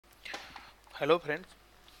Hello friends,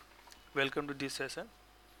 welcome to this session.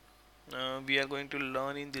 We are going to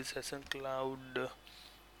learn in this session Cloud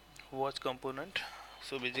Watch component.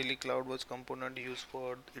 So basically CloudWatch component used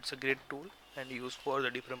for, it's a great tool and used for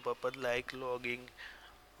the different purpose like logging,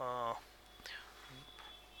 uh,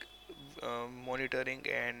 monitoring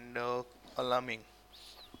and alarming.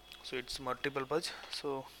 So it's multiple purpose.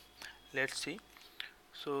 So let's see.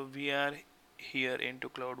 So we are here into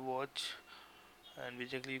CloudWatch, and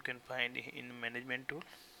basically you can find in management tool.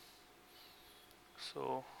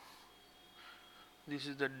 So this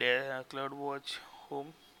is the CloudWatch home.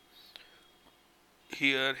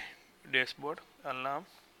 Here dashboard, alarm,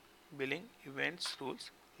 billing, events,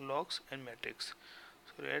 rules, logs and metrics.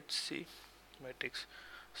 So let's see metrics.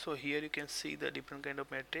 So here you can see the different kind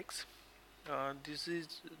of metrics. This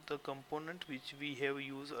is the component which we have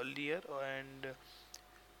used earlier, and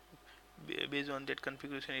based on that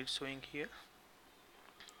configuration it's showing here.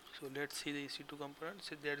 So let's see the EC2 component.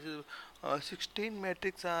 So there is 16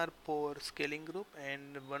 metrics are for scaling group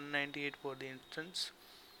and 198 for the instance.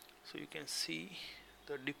 So you can see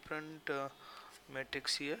the different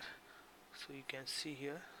metrics here. So you can see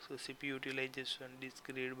here, so CPU utilization, disk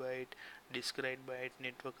read byte, disk write byte,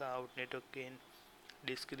 network out, network in,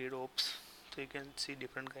 disk read ops. So you can see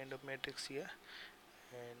different kind of metrics here,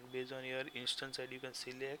 and based on your instance ID you can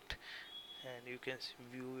select, and you can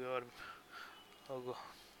view your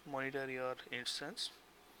monitor your instance.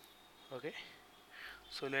 Okay,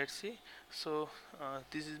 so let's see. So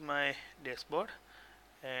this is my dashboard,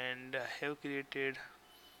 and I have created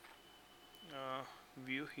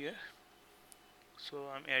view here. So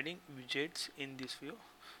I'm adding widgets in this view.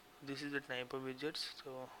 This is the type of widgets,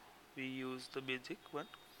 so we use the basic one,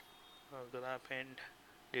 graph and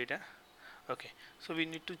data. Okay, so we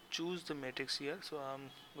need to choose the matrix here, so I'm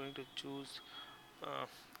going to choose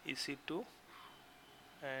EC2,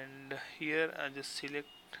 and here I just select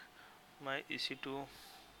my EC2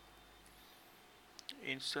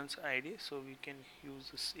 instance ID, so we can use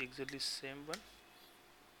this exactly same one.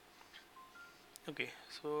 Okay,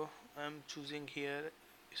 so I'm choosing here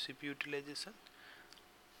CPU utilization,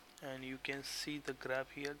 and you can see the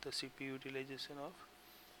graph here, the CPU utilization of,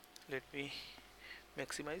 let me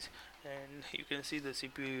maximize, and you can see the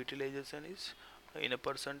CPU utilization is in a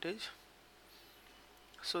percentage.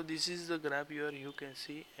 So this is the graph here you can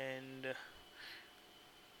see, and you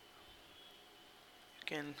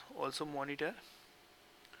can also monitor.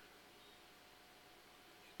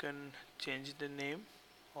 You can change the name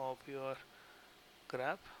of your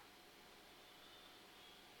graph.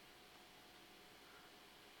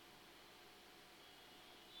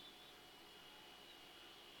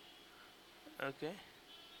 Okay,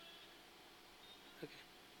 okay,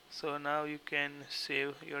 so now you can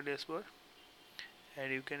save your dashboard,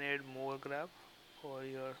 and you can add more graph for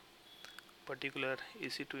your particular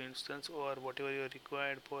EC2 instance, or whatever you are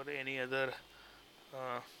required for any other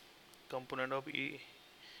uh, component of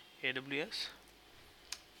AWS.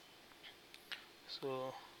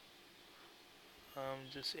 So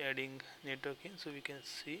I'm just adding networking so we can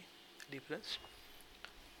see the difference.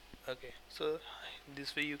 Okay, so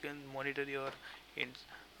this way you can monitor your in,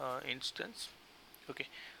 instance. Okay,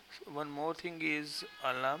 so one more thing is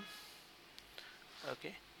alarm.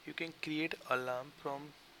 Okay, you can create alarm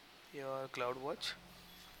from your CloudWatch.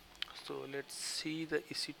 So let's see the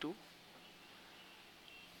EC2.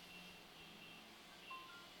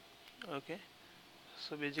 Okay,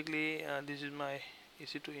 so basically this is my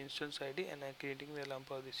EC2 instance ID, and I'm creating the alarm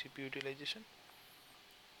for the CPU utilization.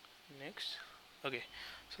 Next. Okay,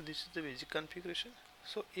 so this is the basic configuration.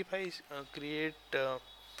 So if I create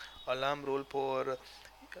alarm role for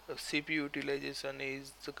CPU utilization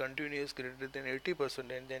is the continuous greater than 80%,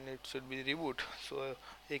 and then it should be reboot, so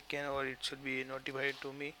it can, or it should be notified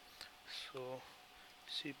to me. So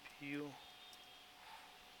CPU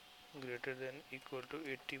greater than equal to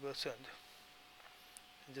 80%,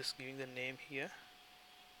 just giving the name here.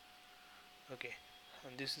 Okay,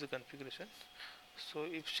 and this is the configuration. So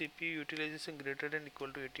if CPU utilization greater than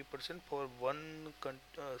equal to 80% for one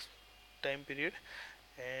time period,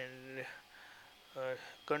 and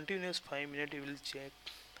continuous 5 minutes you will check,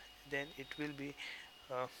 then it will be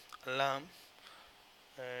uh, alarm.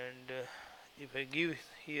 And if I give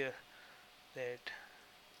here that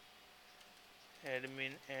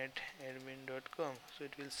admin at admin.com, so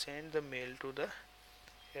it will send the mail to the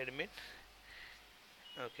admin.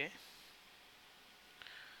 Okay,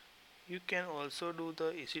 you can also do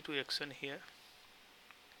the EC2 action here.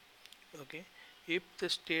 Okay, if the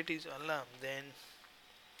state is alarm, then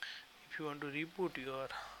if you want to reboot your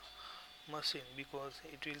machine, because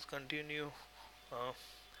it will continue uh,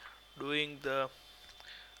 doing the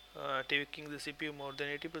taking the CPU more than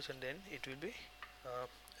 80%, then it will be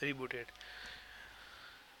rebooted.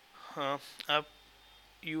 uh, up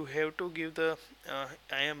you have to give the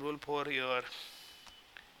IAM role for your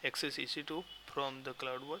access EC2 from the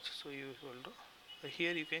CloudWatch. So you will do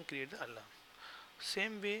here you can create the alarm.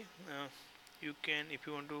 Same way you can, if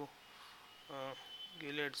you want to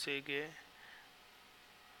give, let's say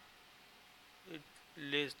it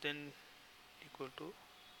less than equal to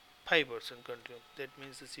 5% continue, that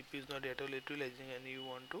means the CPU is not at all utilizing and you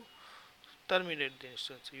want to terminate the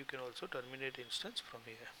instance. You can also terminate instance from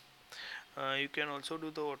here. You can also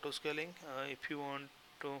do the auto scaling if you want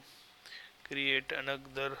to create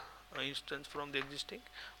another instance from the existing,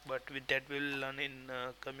 but with that we'll learn in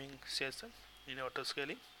coming session in auto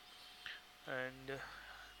scaling. And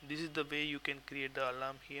this is the way you can create the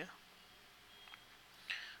alarm here.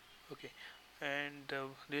 Okay, and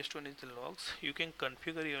next one is the logs. You can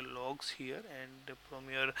configure your logs here, and from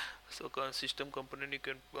your system component you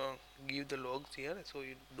can give the logs here, so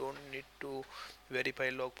you don't need to verify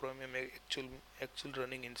log from your actual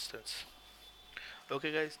running instance.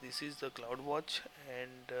 Okay guys, this is the CloudWatch,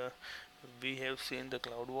 and we have seen the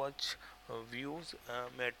CloudWatch views,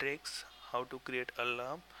 metrics, how to create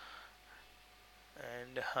alarm,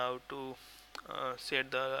 and how to set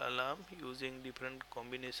the alarm using different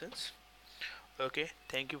combinations. Okay,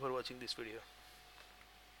 thank you for watching this video.